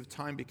best use of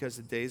time because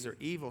the days are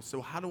evil.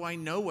 So how do I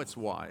know what's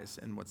wise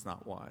and what's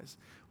not wise?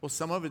 Well,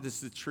 some of it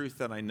is the truth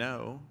that I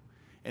know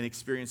and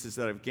experiences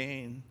that I've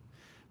gained.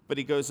 But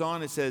he goes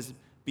on, it says,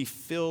 be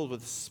filled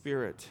with the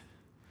Spirit,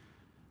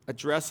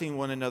 addressing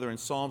one another in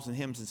psalms and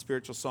hymns and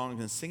spiritual songs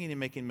and singing and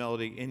making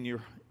melody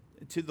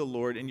to the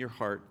Lord in your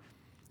heart,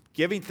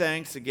 giving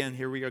thanks, again,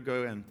 here we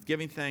go, and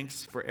giving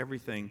thanks for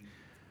everything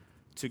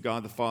to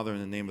God the Father in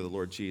the name of the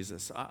Lord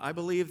Jesus. I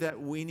believe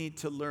that we need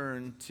to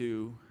learn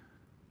to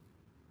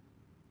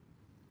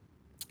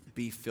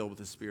be filled with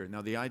the Spirit.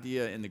 Now, the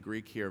idea in the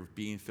Greek here of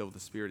being filled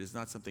with the Spirit is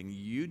not something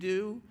you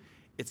do.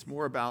 It's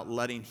more about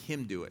letting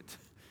Him do it.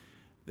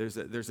 There's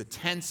a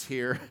tense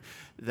here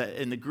that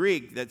in the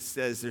Greek that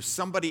says there's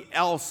somebody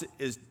else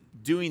is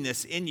doing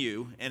this in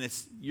you, and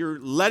you're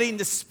letting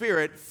the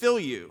Spirit fill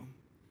you.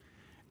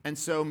 And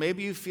so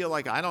maybe you feel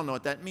like, I don't know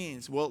what that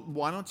means. Well,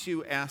 why don't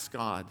you ask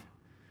God,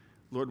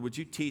 Lord, would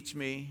you teach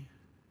me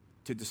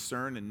to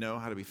discern and know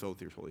how to be filled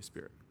with your Holy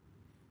Spirit?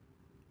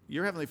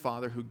 Your Heavenly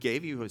Father who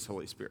gave you His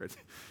Holy Spirit,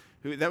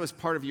 that was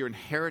part of your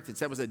inheritance.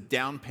 That was a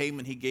down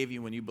payment He gave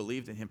you when you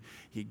believed in Him.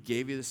 He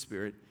gave you the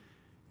Spirit.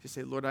 Just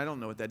say, Lord, I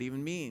don't know what that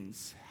even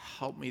means.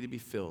 Help me to be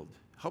filled.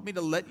 Help me to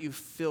let you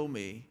fill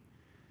me,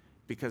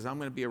 because I'm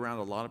going to be around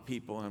a lot of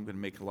people and I'm going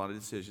to make a lot of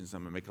decisions.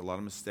 I'm going to make a lot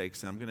of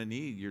mistakes, and I'm going to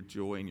need your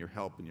joy and your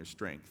help and your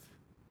strength.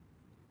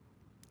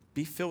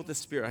 Be filled with the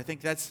Spirit. I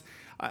think that's,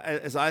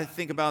 as I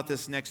think about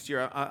this next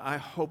year, I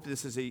hope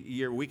this is a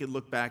year we could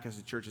look back as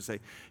a church and say,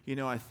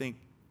 I think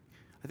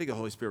the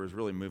Holy Spirit was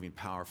really moving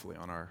powerfully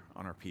on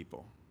our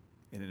people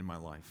and in my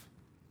life.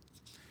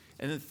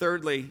 And then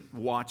thirdly,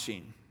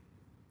 watching.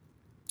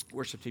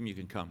 Worship team, you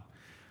can come.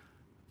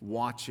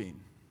 Watching.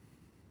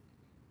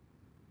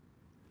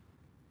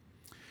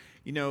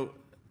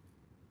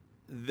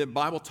 The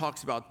Bible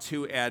talks about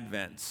two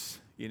advents.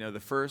 The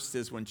first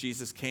is when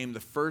Jesus came the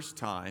first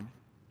time,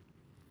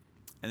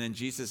 and then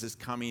Jesus is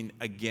coming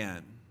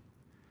again.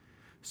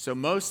 So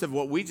most of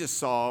what we just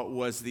saw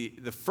was the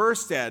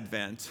first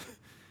advent,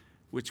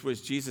 which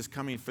was Jesus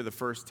coming for the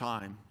first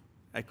time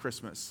at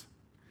Christmas.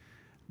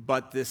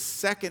 But this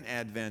second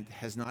advent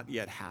has not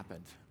yet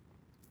happened.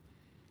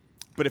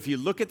 But if you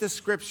look at the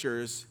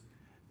Scriptures,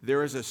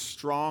 there is a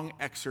strong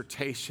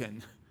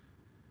exhortation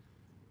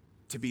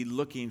to be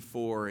looking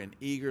for and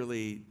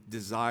eagerly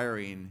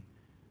desiring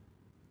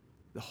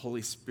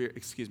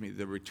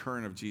the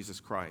return of Jesus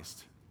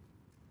Christ.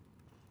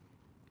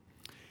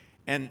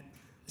 And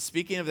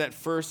speaking of that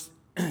first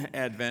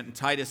advent, in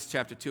Titus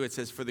chapter 2, it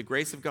says, for the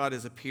grace of God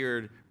has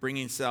appeared,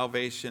 bringing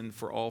salvation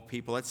for all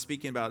people. That's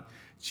speaking about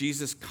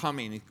Jesus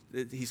coming.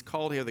 He's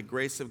called here, the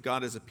grace of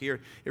God has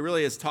appeared. It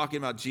really is talking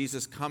about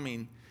Jesus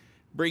coming,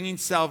 bringing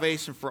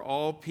salvation for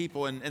all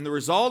people. And the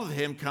result of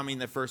Him coming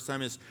the first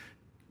time is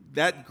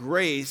that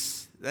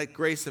grace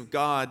of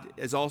God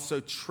is also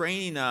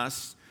training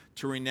us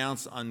to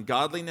renounce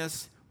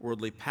ungodliness,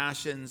 worldly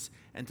passions,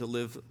 and to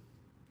live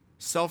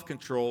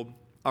self-controlled,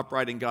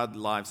 upright, and godly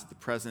lives at the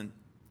present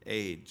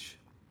age.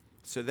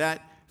 So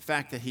that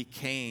fact that He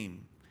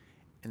came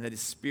and that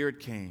His Spirit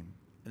came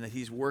and that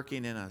He's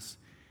working in us,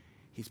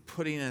 He's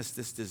putting in us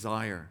this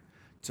desire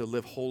to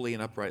live holy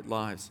and upright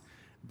lives.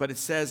 But it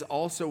says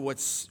also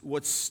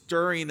what's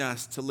stirring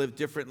us to live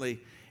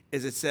differently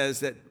is it says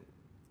that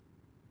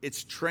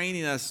it's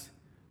training us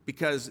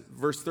because,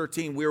 verse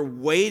 13, we're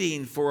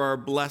waiting for our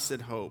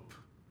blessed hope.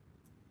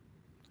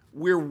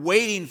 We're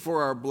waiting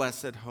for our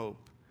blessed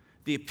hope,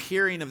 the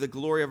appearing of the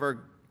glory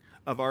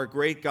of our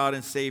great God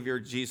and Savior,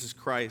 Jesus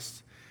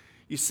Christ.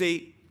 You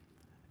see,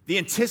 the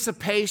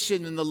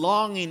anticipation and the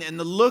longing and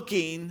the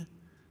looking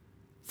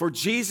for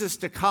Jesus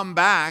to come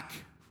back,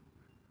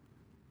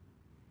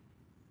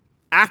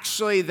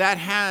 actually that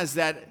has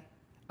that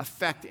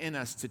effect in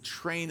us to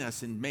train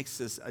us and makes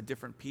us a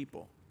different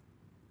people.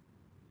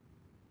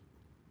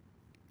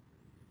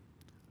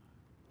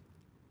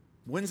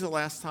 When's the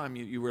last time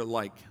you were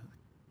like,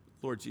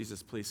 Lord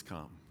Jesus, please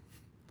come?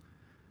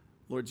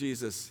 Lord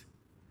Jesus,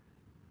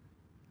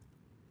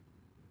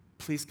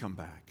 please come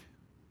back.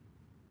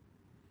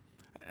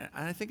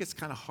 And I think it's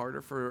kind of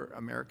harder for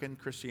American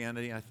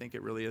Christianity. I think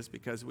it really is,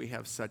 because we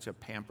have such a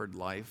pampered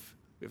life.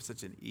 We have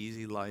such an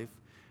easy life.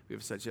 We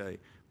have such a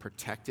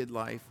protected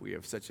life. We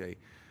have such a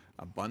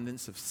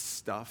abundance of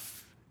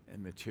stuff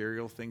and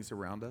material things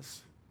around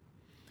us.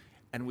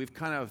 And we've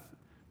kind of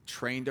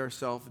trained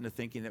ourselves into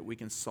thinking that we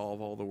can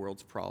solve all the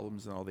world's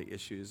problems and all the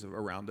issues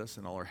around us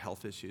and all our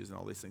health issues and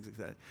all these things like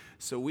that.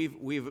 So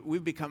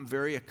we've become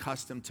very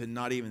accustomed to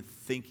not even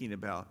thinking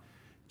about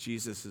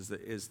Jesus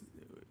is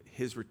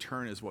his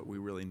return is what we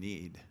really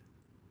need.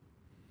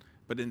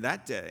 But in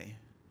that day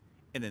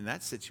and in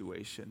that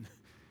situation,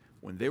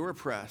 when they were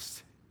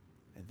oppressed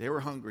and they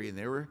were hungry and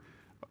they were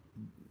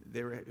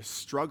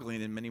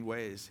struggling in many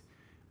ways,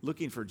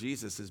 looking for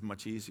Jesus is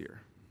much easier.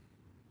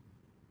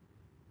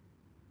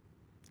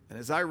 And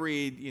as I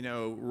read,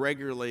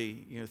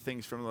 regularly,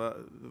 things from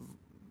about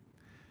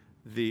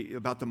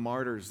the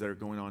martyrs that are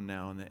going on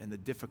now and the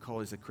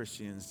difficulties that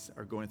Christians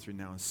are going through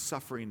now and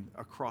suffering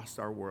across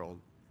our world,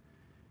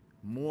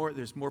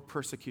 there's more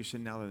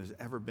persecution now than there's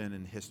ever been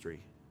in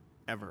history,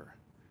 ever.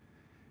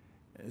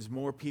 There's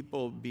more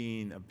people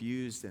being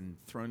abused and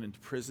thrown into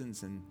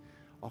prisons and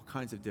all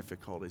kinds of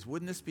difficulties.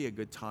 Wouldn't this be a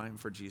good time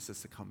for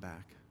Jesus to come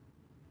back?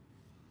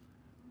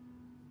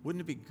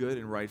 Wouldn't it be good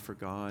and right for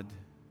God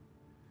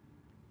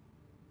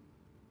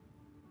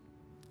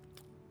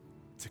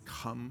to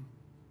come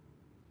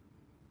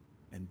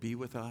and be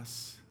with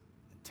us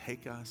and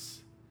take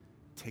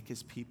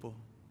his people?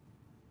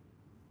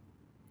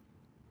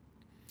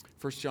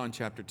 1 John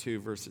chapter 2,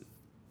 verse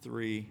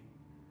 3.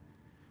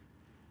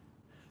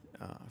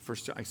 1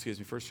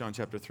 John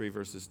chapter 3,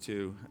 verses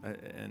 2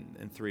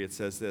 and 3, it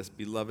says this: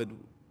 Beloved,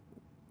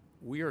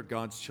 we are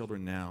God's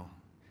children now,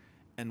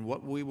 and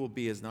what we will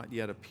be has not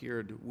yet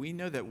appeared. We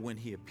know that when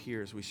he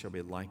appears, we shall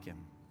be like him,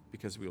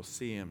 because we will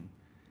see him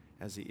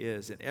as he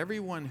is. And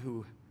everyone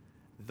who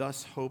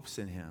thus hopes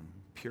in him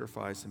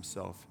purifies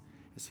himself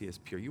as he is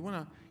pure. You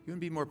want to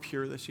be more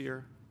pure this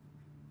year?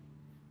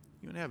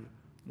 You want to have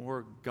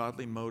more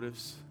godly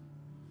motives,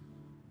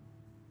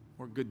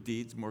 more good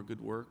deeds, more good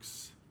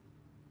works?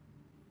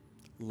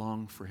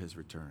 Long for his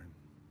return.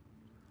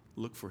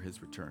 Look for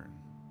his return.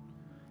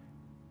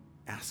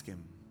 Ask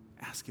him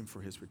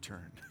for his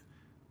return.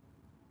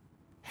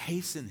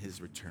 Hasten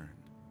his return.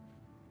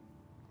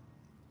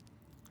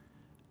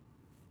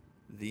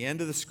 The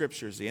end of the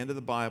scriptures, the end of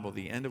the Bible,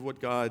 the end of what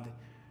God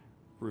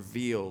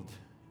revealed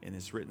in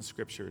his written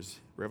scriptures,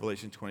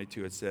 Revelation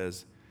 22, it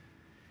says,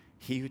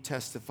 he who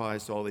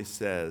testifies to all he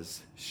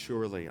says,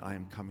 surely I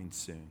am coming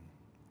soon.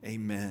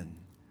 Amen.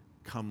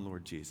 Come,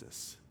 Lord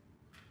Jesus.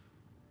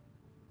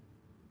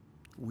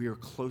 We are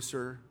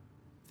closer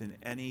than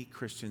any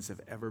Christians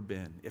have ever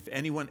been. If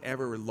anyone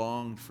ever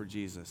longed for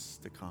Jesus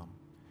to come,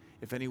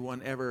 if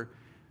anyone ever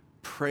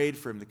prayed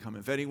for him to come,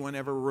 if anyone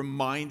ever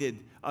reminded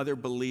other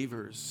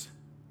believers,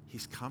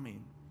 he's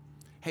coming.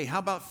 Hey, how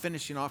about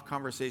finishing off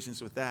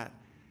conversations with that?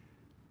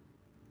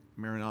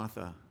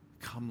 Maranatha,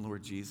 come,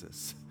 Lord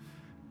Jesus.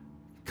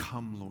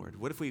 Come, Lord.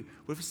 What if we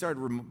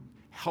started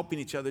helping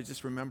each other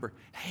just remember,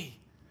 hey,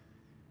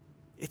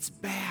 it's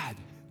bad.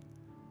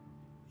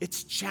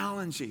 It's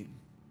challenging.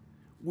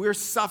 We're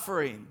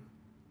suffering.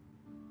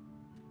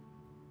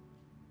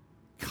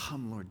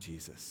 Come, Lord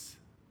Jesus.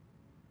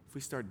 If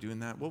we start doing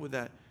that, what would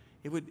that?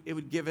 It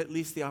would give at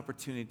least the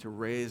opportunity to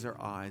raise our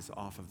eyes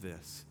off of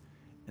this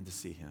and to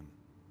see him.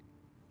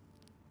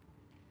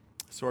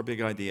 So our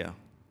big idea,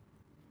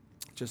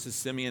 just as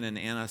Simeon and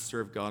Anna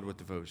served God with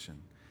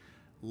devotion,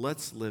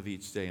 let's live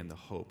each day in the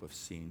hope of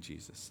seeing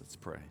Jesus. Let's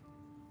pray.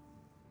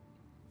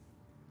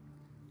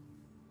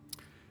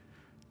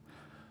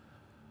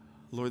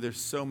 Lord,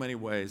 there's so many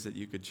ways that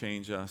you could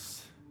change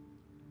us,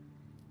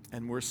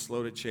 and we're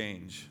slow to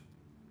change.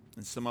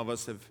 And some of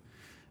us have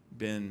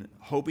been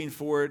hoping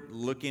for it,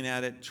 looking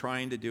at it,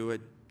 trying to do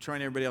it,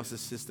 trying everybody else's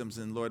systems,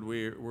 and Lord,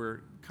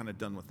 we're kind of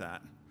done with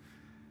that.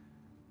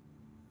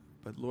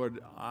 But Lord,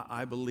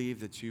 I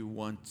believe that you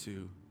want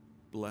to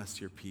bless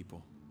your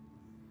people,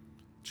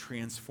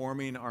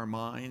 transforming our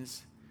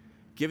minds,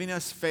 giving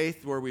us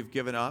faith where we've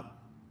given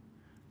up,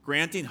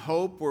 granting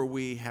hope where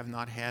we have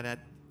not had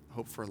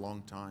hope for a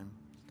long time,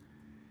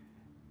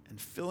 and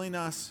filling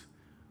us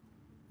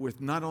with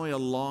not only a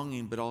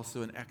longing, but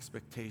also an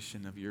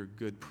expectation of your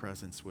good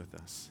presence with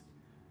us.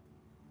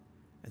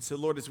 And so,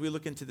 Lord, as we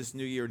look into this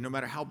new year, no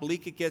matter how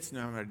bleak it gets,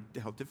 no matter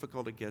how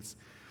difficult it gets,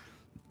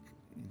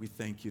 we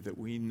thank you that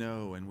we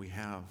know and we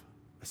have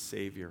a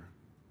Savior.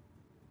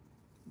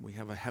 We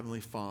have a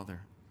Heavenly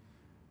Father.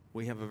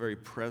 We have a very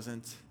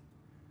present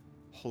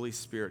Holy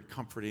Spirit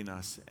comforting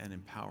us and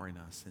empowering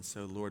us. And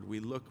so, Lord, we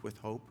look with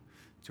hope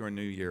to our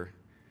new year.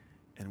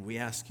 And we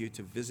ask you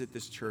to visit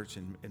this church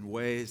in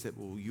ways that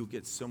you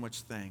get so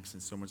much thanks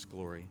and so much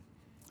glory.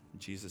 In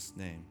Jesus'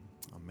 name,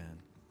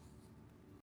 amen.